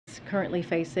currently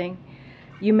facing.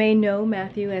 You may know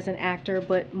Matthew as an actor,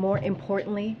 but more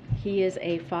importantly, he is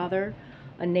a father,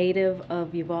 a native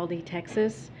of Uvalde,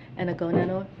 Texas, and a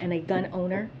gun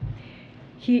owner.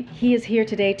 He is here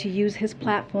today to use his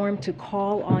platform to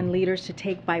call on leaders to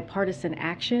take bipartisan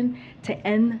action to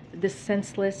end the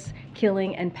senseless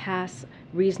killing and pass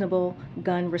reasonable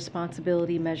gun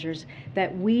responsibility measures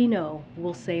that we know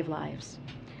will save lives.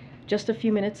 Just a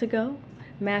few minutes ago,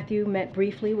 Matthew met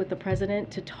briefly with the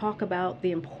president to talk about the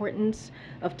importance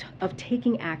of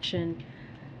taking action,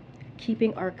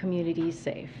 keeping our communities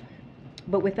safe.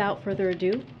 But without further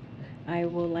ado, I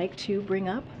would like to bring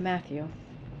up Matthew.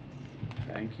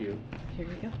 Thank you. Here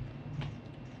we go.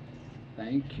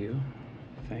 Thank you.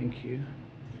 Thank you.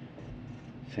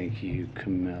 Thank you,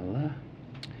 Camilla.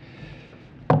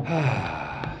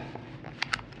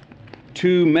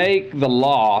 To make the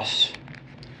loss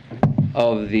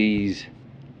of these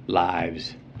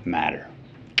lives matter.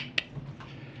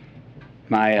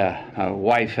 My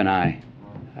wife and I,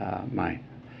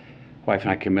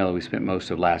 Camilla, we spent most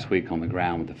of last week on the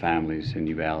ground with the families in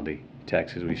Uvalde,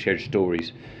 Texas. We shared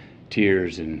stories,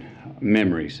 tears, and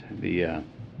memories. The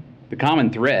common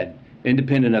thread,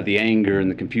 independent of the anger and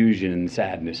the confusion and the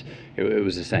sadness, it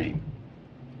was the same.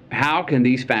 How can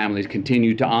these families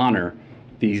continue to honor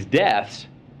these deaths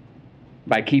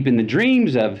by keeping the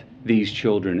dreams of these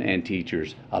children and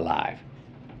teachers alive?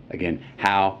 Again,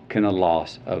 how can the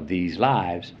loss of these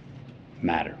lives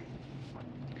matter?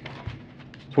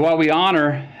 So while we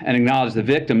honor and acknowledge the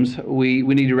victims, we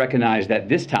need to recognize that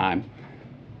this time,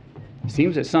 it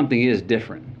seems that something is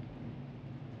different.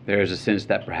 There's a sense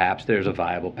that perhaps there's a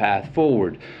viable path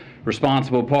forward.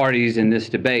 Responsible parties in this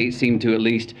debate seem to at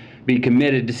least be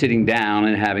committed to sitting down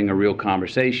and having a real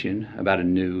conversation about a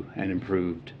new and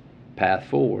improved path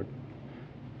forward.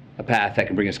 A path that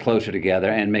can bring us closer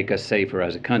together and make us safer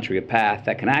as a country. A path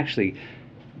that can actually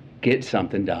get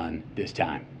something done this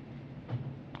time.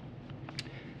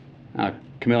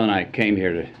 Camilla and I came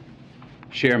here to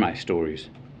share my stories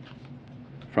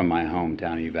from my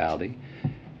hometown of Uvalde.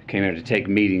 We came here to take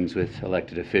meetings with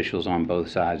elected officials on both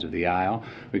sides of the aisle.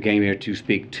 We came here to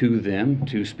speak to them,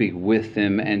 to speak with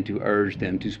them, and to urge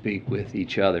them to speak with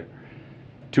each other.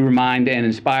 To remind and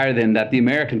inspire them that the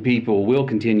American people will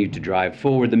continue to drive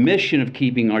forward the mission of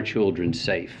keeping our children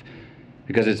safe,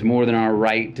 because it's more than our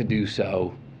right to do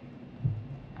so,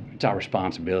 it's our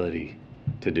responsibility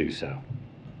to do so.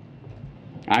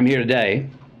 I'm here today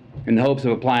in the hopes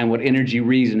of applying what energy,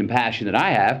 reason, and passion that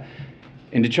I have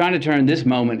into trying to turn this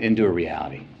moment into a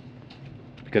reality.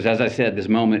 Because as I said, this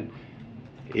moment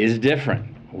is different.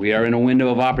 We are in a window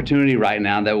of opportunity right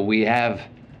now that we have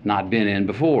not been in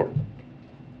before.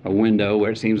 A window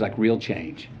where it seems like real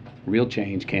change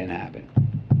can happen.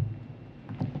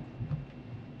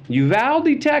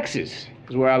 Uvalde, Texas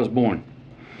is where I was born.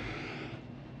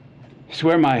 It's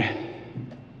where my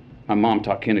mom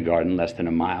taught kindergarten less than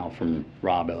a mile from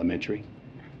Robb Elementary.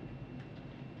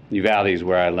 Uvalde is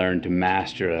where I learned to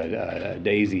master a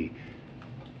Daisy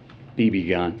BB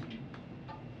gun.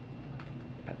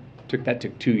 That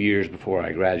took 2 years before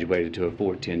I graduated to a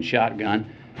 .410 shotgun.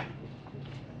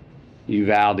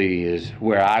 Uvalde is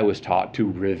where I was taught to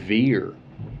revere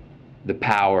the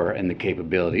power and the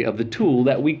capability of the tool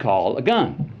that we call a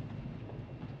gun.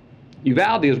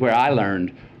 Uvalde is where I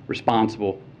learned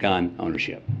responsible gun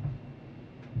ownership.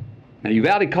 Now,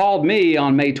 Uvalde called me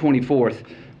on May 24th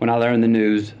when I learned the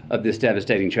news of this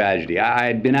devastating tragedy. I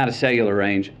had been out of cellular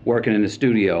range, working in the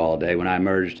studio all day when I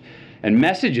emerged, and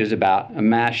messages about a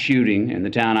mass shooting in the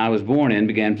town I was born in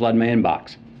began flooding my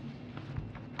inbox.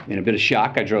 In a bit of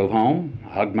shock, I drove home,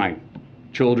 hugged my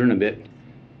children a bit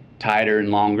tighter and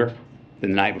longer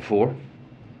than the night before,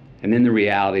 and then the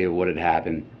reality of what had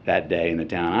happened that day in the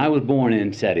town I was born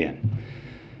in set in.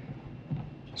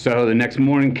 So the next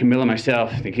morning, Camilla,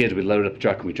 myself, the kids, we loaded up the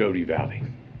truck and we drove to Uvalde.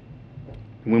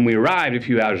 And when we arrived a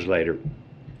few hours later,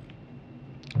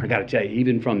 I got to tell you,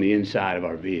 even from the inside of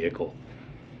our vehicle,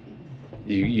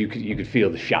 you could feel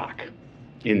the shock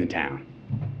in the town.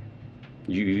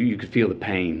 You could feel the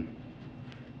pain,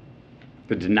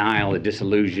 the denial, the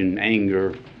disillusion,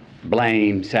 anger,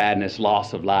 blame, sadness,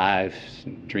 loss of lives,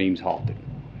 dreams halted.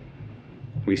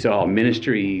 We saw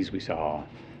ministries, we saw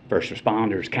first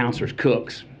responders, counselors,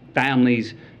 cooks,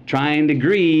 families trying to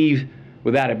grieve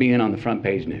without it being on the front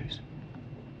page news.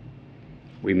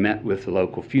 We met with the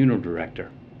local funeral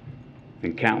director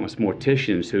and countless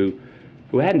morticians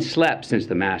who hadn't slept since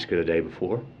the massacre the day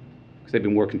before, because they've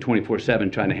been working 24/7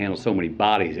 trying to handle so many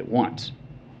bodies at once,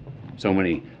 so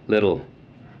many little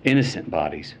innocent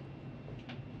bodies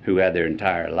who had their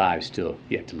entire lives still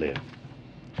yet to live.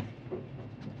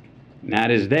 And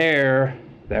that is there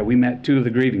that we met two of the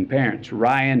grieving parents,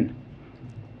 Ryan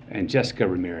and Jessica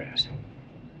Ramirez.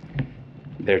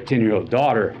 Their 10-year-old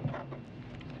daughter,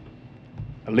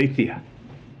 Alethea.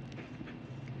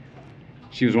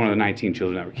 She was one of the 19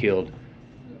 children that were killed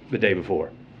the day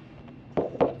before.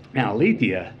 Now,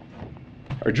 Alethea,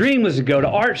 her dream was to go to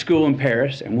art school in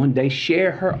Paris and one day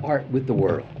share her art with the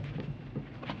world.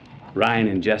 Ryan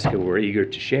and Jessica were eager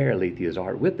to share Alethea's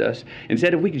art with us and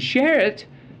said if we could share it,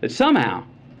 that somehow,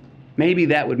 maybe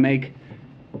that would make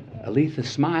Alethea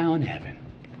smile in heaven.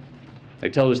 They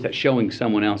told us that showing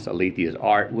someone else Alethea's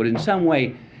art would in some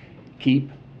way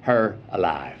keep her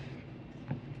alive.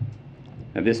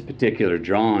 Now, this particular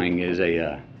drawing is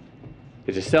a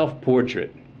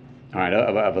self-portrait, all right,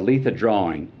 of Alethea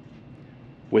drawing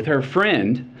with her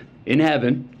friend in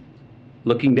heaven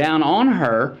looking down on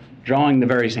her, drawing the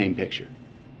very same picture.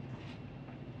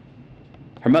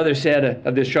 Her mother said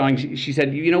of this drawing, she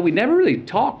said, you know, we never really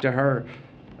talked to her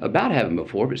about heaven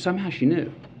before, but somehow she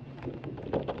knew.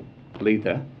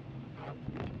 Alethea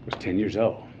was 10 years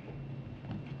old.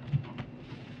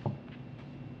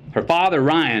 Her father,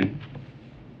 Ryan,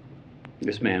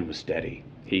 this man was steady.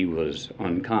 He was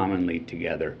uncommonly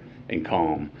together and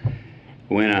calm.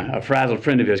 When a frazzled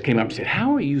friend of his came up and said,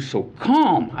 how are you so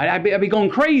calm? I'd be going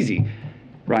crazy.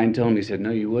 Ryan told him, he said, no,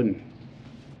 you wouldn't.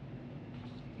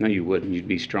 No, you wouldn't. You'd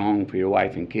be strong for your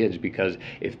wife and kids because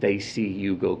if they see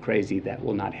you go crazy, that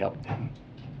will not help them.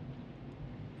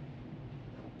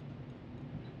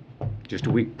 Just a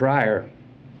week prior,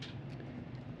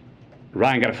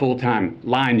 Ryan got a full-time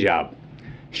line job,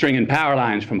 stringing power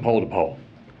lines from pole to pole.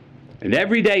 And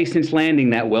every day since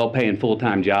landing that well-paying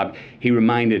full-time job, he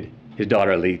reminded his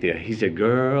daughter Alethea, he said,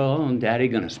 girl, Daddy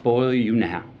gonna spoil you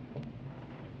now.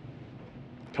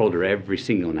 Told her every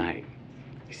single night.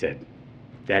 He said,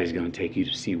 Daddy's gonna take you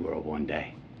to SeaWorld one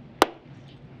day.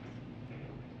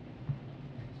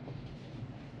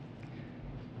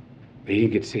 But he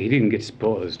didn't get to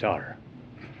spoil his daughter.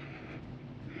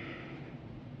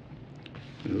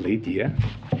 Alethea,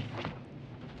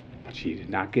 she did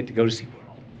not get to go to SeaWorld.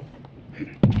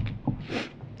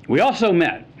 We also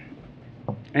met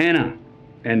Anna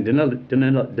and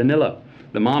Danilo,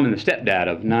 the mom and the stepdad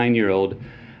of 9-year-old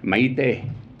Maite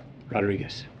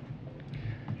Rodriguez.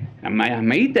 Now,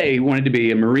 Maite wanted to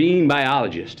be a marine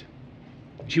biologist.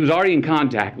 She was already in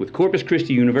contact with Corpus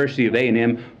Christi University of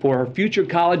A&M for her future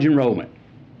college enrollment.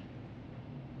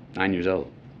 9 years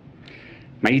old.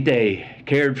 Maite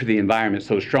cared for the environment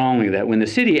so strongly that when the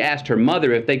city asked her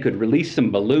mother if they could release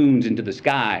some balloons into the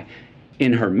sky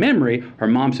in her memory, her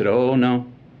mom said, oh no,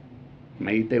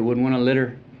 Maite wouldn't want to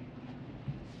litter.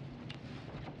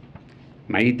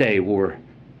 Maite wore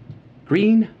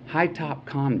green high-top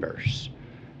Converse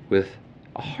with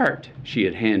a heart she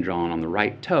had hand-drawn on the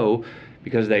right toe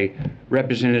because they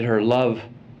represented her love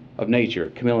of nature.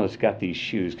 Camilla's got these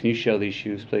shoes. Can you show these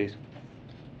shoes, please?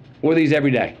 Wore these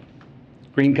every day.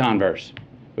 Green Converse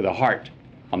with a heart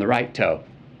on the right toe.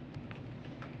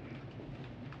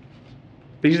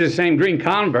 These are the same green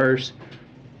Converse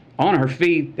on her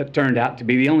feet that turned out to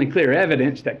be the only clear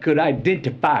evidence that could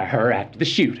identify her after the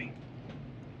shooting.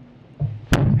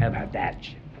 How about that?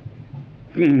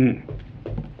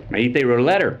 Maite wrote a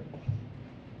letter.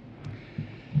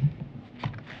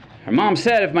 Her mom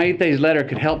said if Maite's letter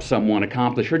could help someone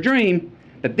accomplish her dream,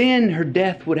 that then her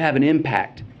death would have an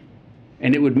impact.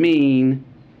 And it would mean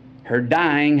her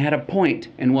dying had a point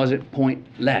and wasn't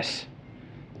pointless.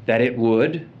 That it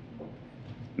would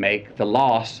make the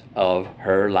loss of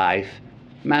her life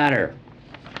matter.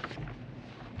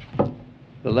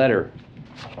 The letter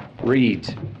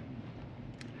reads,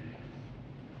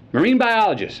 Marine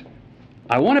biologist,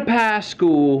 I want to pass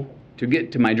school to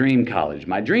get to my dream college.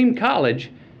 My dream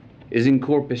college is in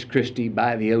Corpus Christi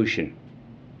by the ocean.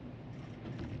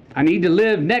 I need to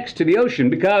live next to the ocean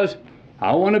because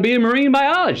I want to be a marine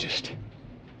biologist.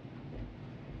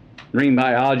 Marine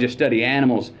biologists study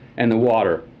animals and the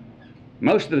water.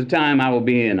 Most of the time I will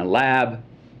be in a lab.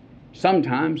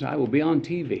 Sometimes I will be on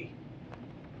TV.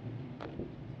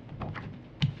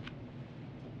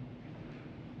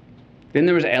 Then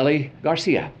there was Ellie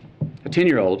Garcia, a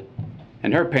 10-year-old,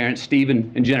 and her parents,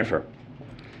 Stephen and Jennifer.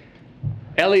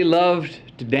 Ellie loved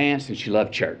to dance and she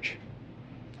loved church.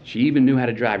 She even knew how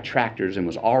to drive tractors and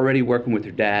was already working with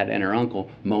her dad and her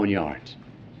uncle mowing yards.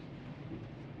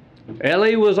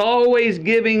 Ellie was always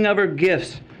giving of her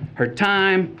gifts, her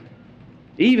time,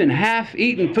 even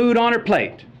half-eaten food on her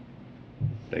plate.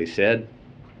 They said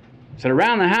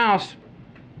around the house,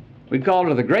 we called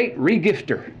her the great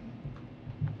regifter.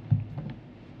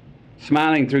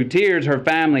 Smiling through tears, her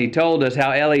family told us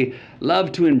how Ellie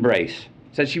loved to embrace,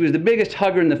 said she was the biggest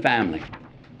hugger in the family.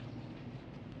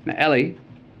 Now, Ellie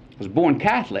was born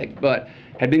Catholic, but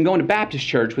had been going to Baptist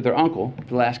church with her uncle for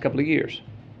the last couple of years.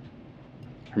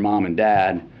 Her mom and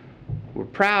dad were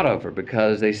proud of her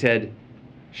because they said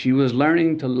she was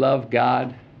learning to love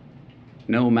God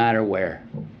no matter where.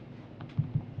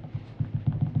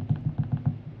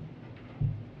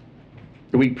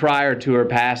 The week prior to her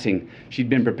passing, she'd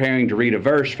been preparing to read a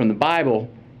verse from the Bible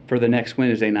for the next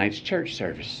Wednesday night's church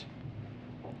service.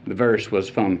 The verse was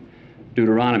from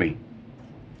Deuteronomy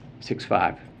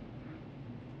 6:5.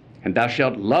 And thou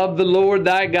shalt love the Lord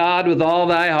thy God with all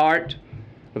thy heart,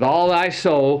 with all thy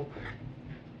soul,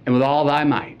 and with all thy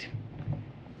might.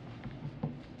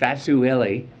 That's who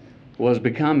Ellie was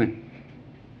becoming.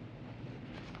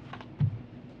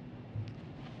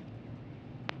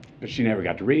 But she never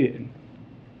got to read it.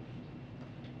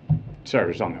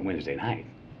 Service on that Wednesday night.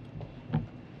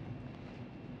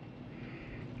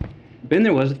 Then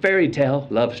there was a fairy tale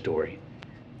love story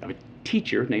of a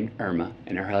teacher named Irma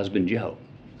and her husband Joe.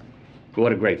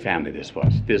 What a great family this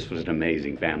was. This was an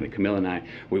amazing family. Camilla and I,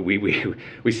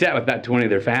 we sat with about 20 of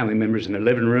their family members in their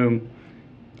living room,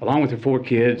 along with their 4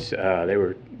 kids.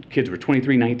 Kids were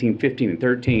 23, 19, 15, and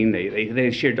 13. They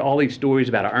shared all these stories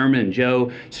about how Irma and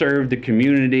Joe served the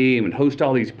community and would host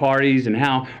all these parties, and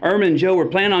how Irma and Joe were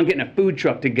planning on getting a food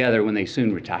truck together when they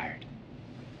soon retired.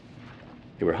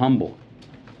 They were humble,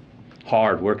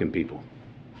 hard-working people.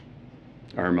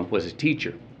 Irma was a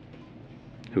teacher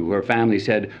who her family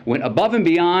said went above and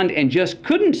beyond and just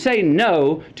couldn't say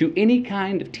no to any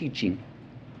kind of teaching.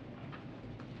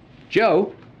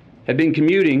 Joe had been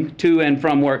commuting to and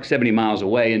from work 70 miles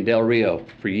away in Del Rio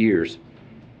for years.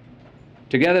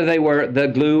 Together they were the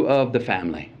glue of the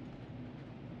family.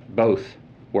 Both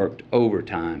worked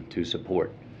overtime to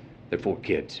support their 4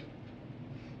 kids.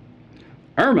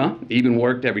 Irma even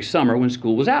worked every summer when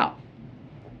school was out.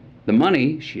 The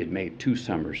money she had made 2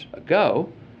 summers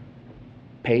ago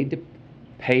paid to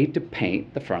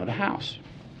paint the front of the house.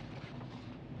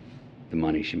 The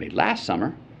money she made last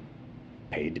summer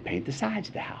paid to paint the sides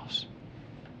of the house.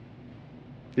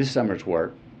 This summer's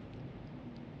work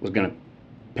was going to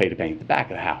pay to paint the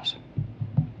back of the house.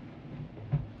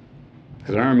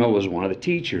 Because Irma was one of the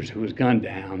teachers who was gunned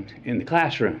down in the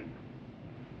classroom.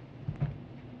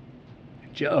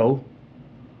 Joe,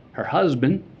 her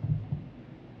husband,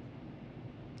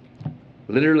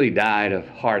 literally died of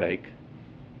heartache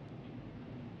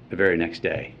the very next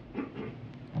day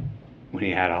when he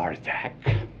had a heart attack.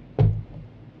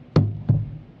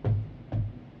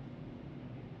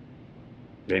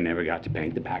 They never got to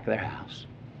paint the back of their house.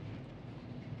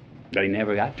 They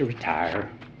never got to retire.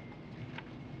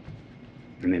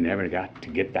 And they never got to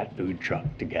get that food truck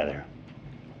together.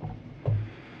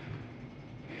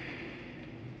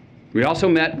 We also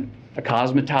met a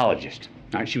cosmetologist.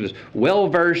 She was well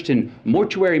versed in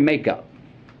mortuary makeup.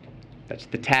 That's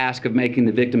the task of making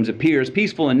the victims appear as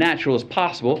peaceful and natural as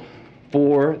possible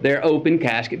for their open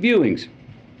casket viewings.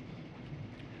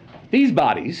 These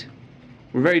bodies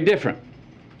were very different.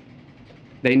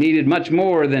 They needed much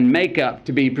more than makeup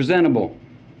to be presentable.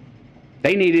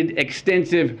 They needed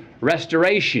extensive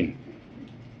restoration.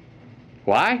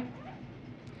 Why?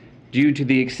 Due to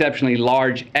the exceptionally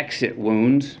large exit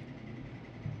wounds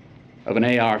of an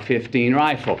AR-15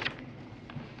 rifle.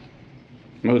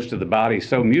 Most of the body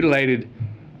so mutilated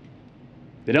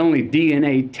that only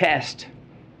DNA test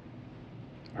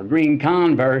or green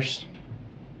Converse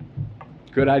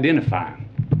could identify them.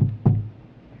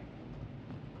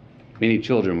 Many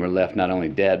children were left not only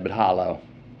dead but hollow.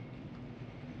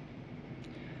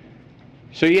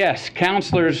 So yes,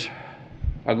 counselors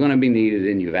are going to be needed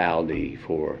in Uvalde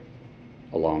for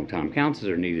a long time.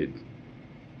 Counselors are needed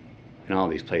in all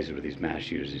these places where these mass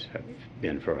shooters have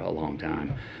been for a long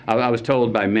time. I was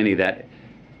told by many that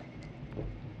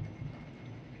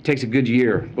it takes a good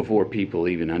year before people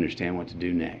even understand what to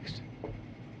do next.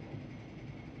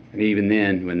 And even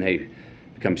then, when they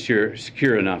become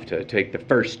secure enough to take the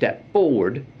first step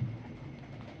forward,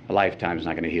 a lifetime is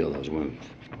not going to heal those wounds.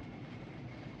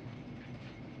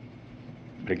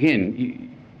 But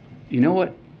again, you know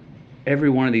what every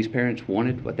one of these parents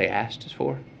wanted, what they asked us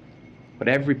for? What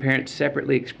every parent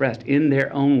separately expressed in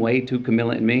their own way to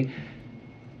Camilla and me?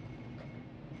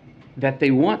 That they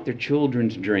want their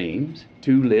children's dreams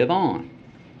to live on.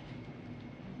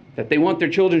 That they want their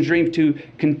children's dreams to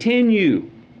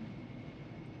continue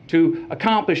to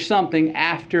accomplish something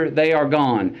after they are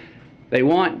gone. They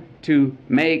want to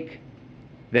make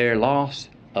their loss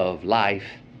of life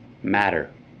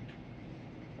matter.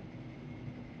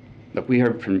 Look, we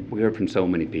heard from so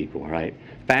many people, right?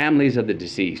 families of the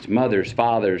deceased, mothers,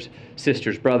 fathers,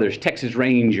 sisters, brothers, Texas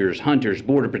Rangers, hunters,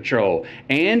 Border Patrol,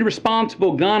 and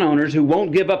responsible gun owners who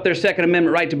won't give up their Second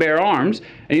Amendment right to bear arms.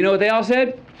 And you know what they all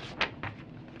said?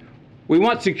 We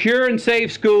want secure and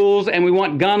safe schools, and we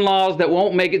want gun laws that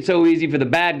won't make it so easy for the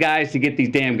bad guys to get these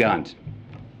damn guns.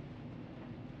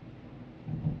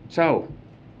 So,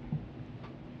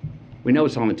 we know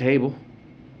it's on the table.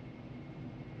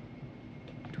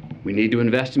 We need to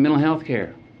invest in mental health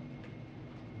care.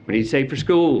 We need safer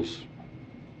schools.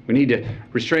 We need to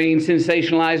restrain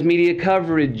sensationalized media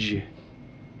coverage.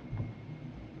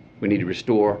 We need to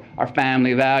restore our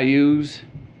family values.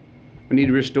 We need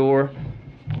to restore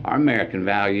our American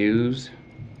values.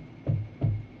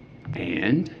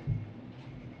 And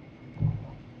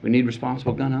we need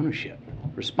responsible gun ownership.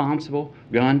 Responsible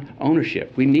gun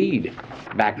ownership. We need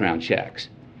background checks.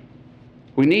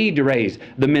 We need to raise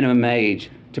the minimum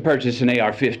age to purchase an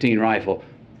AR-15 rifle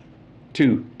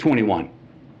to 21.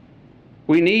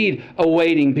 We need a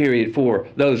waiting period for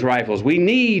those rifles. We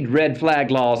need red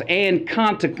flag laws and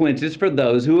consequences for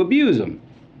those who abuse them.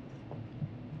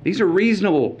 These are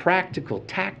reasonable, practical,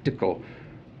 tactical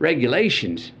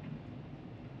regulations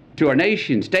to our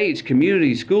nation, states,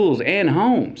 communities, schools, and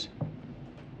homes.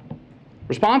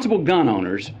 Responsible gun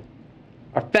owners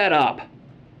are fed up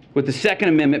with the Second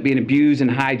Amendment being abused and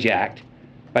hijacked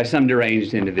by some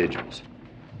deranged individuals.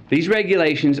 These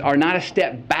regulations are not a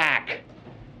step back.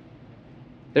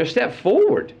 They're a step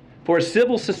forward for a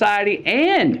civil society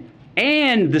and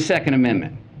the Second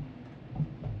Amendment.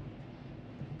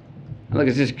 Look,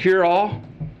 is this cure-all?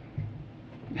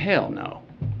 Hell no.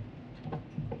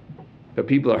 But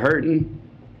people are hurting.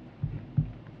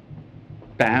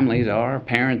 Families are,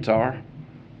 parents are.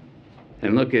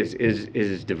 And look, as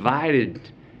divided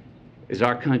as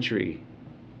our country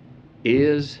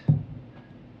is,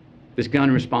 this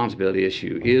gun responsibility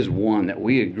issue is one that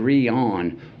we agree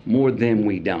on more than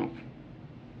we don't.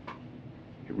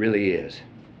 It really is.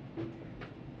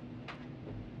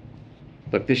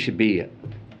 Look, this should be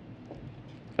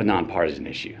a nonpartisan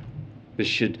issue. This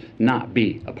should not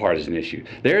be a partisan issue.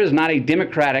 There is not a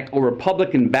Democratic or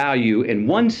Republican value in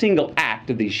one single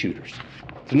act of these shooters.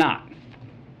 It's not.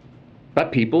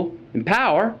 But people in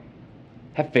power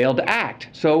have failed to act.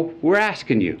 So we're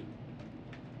asking you.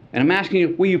 And I'm asking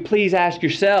you, will you please ask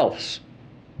yourselves,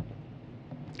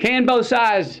 can both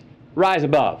sides rise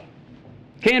above?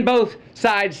 Can both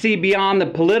sides see beyond the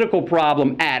political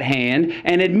problem at hand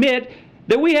and admit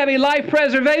that we have a life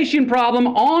preservation problem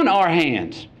on our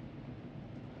hands?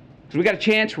 Because we got a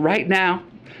chance right now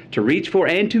to reach for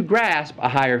and to grasp a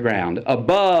higher ground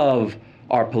above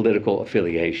our political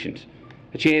affiliations.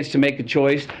 A chance to make a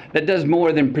choice that does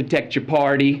more than protect your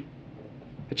party.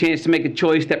 A chance to make a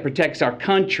choice that protects our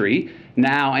country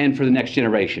now and for the next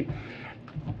generation.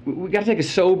 We got to take a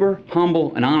sober,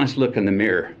 humble, and honest look in the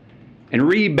mirror and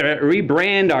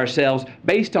rebrand ourselves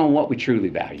based on what we truly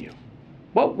value.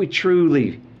 What we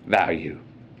truly value.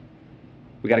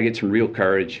 We got to get some real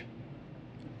courage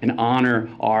and honor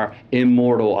our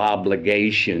immortal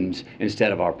obligations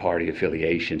instead of our party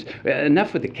affiliations.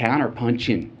 Enough with the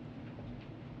counterpunching.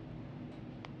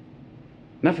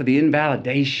 Enough of the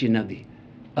invalidation of the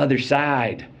other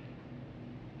side.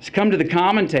 Let's come to the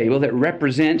common table that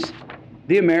represents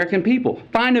the American people.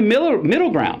 Find a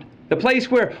middle ground, the place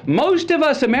where most of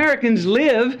us Americans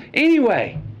live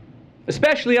anyway,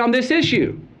 especially on this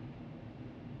issue.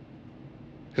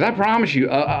 Because I promise you,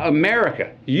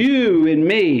 America, you and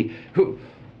me,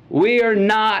 we are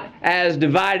not as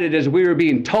divided as we are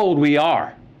being told we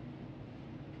are.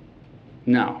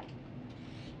 No.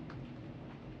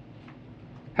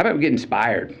 How about we get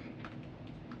inspired?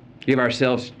 Give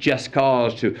ourselves just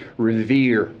cause to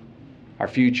revere our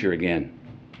future again.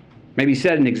 Maybe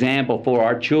set an example for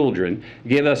our children.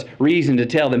 Give us reason to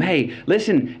tell them, hey,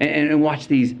 listen and watch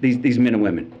these men and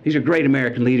women. These are great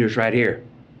American leaders right here.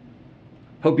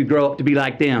 Hope you grow up to be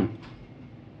like them.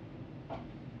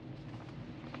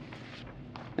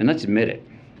 And let's admit it.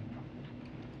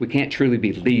 We can't truly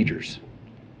be leaders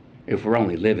if we're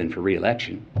only living for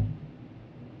re-election.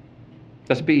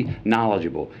 Let's be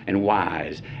knowledgeable and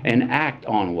wise and act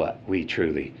on what we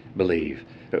truly believe.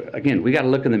 Again, we got to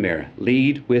look in the mirror,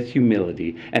 lead with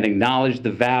humility, and acknowledge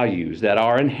the values that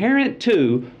are inherent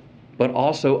to, but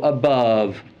also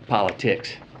above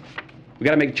politics. We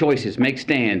got to make choices, make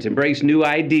stands, embrace new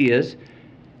ideas,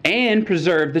 and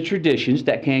preserve the traditions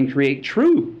that can create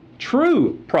true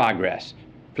progress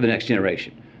for the next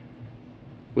generation.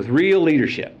 With real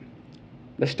leadership,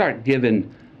 let's start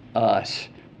giving us,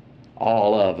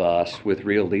 all of us with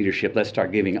real leadership, let's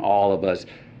start giving all of us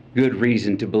good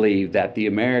reason to believe that the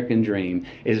American dream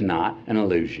is not an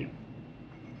illusion.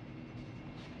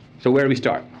 So where do we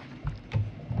start?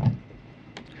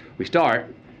 We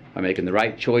start by making the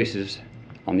right choices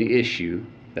on the issue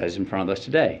that is in front of us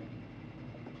today.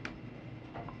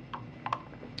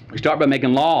 We start by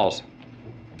making laws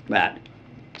that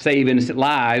save innocent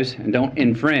lives and don't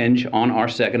infringe on our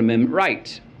Second Amendment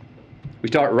rights. We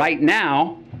start right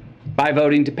now by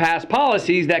voting to pass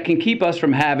policies that can keep us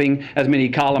from having as many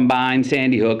Columbine,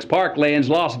 Sandy Hooks, Parklands,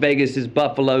 Las Vegases,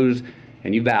 Buffaloes,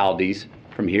 and Uvaldes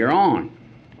from here on.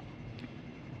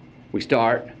 We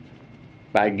start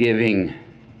by giving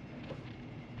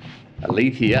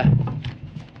Alethea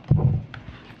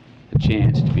a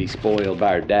chance to be spoiled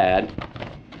by her dad.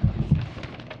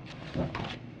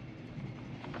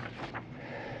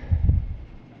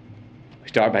 We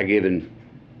start by giving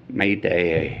Mayte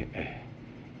a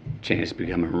chance to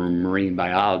become a marine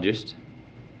biologist.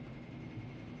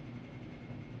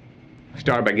 We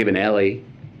start by giving Ellie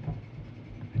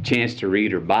a chance to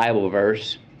read her Bible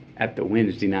verse at the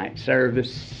Wednesday night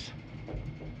service.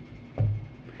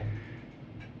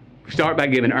 We start by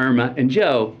giving Irma and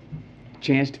Joe a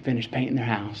chance to finish painting their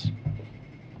house.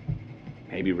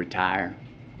 Maybe retire,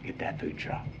 get that food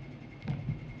truck.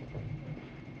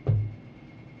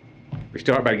 We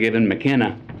start by giving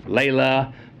McKenna,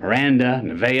 Layla, Miranda,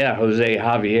 Nevaeh, Jose,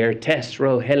 Javier, Tess,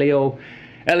 Rogelio,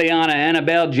 Eliana,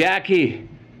 Annabelle, Jackie,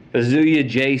 Azuya,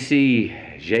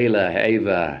 JC, Jayla,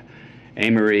 Ava,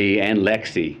 Amory, and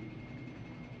Lexi.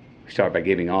 We start by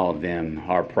giving all of them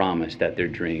our promise that their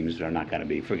dreams are not going to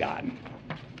be forgotten.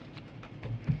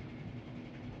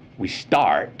 We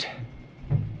start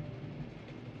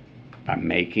by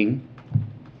making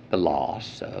the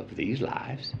loss of these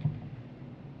lives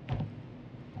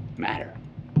matter.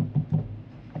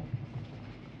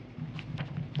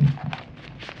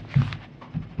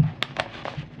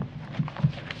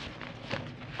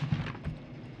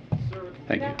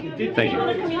 Thank you. Thank you.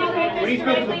 When he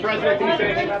spoke to the president, did he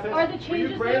say anything about this? Are the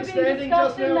changes that are being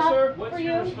discussed enough for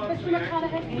you, Mr.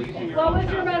 McConaughey? What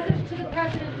was your message to the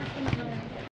president, Mr. McConaughey?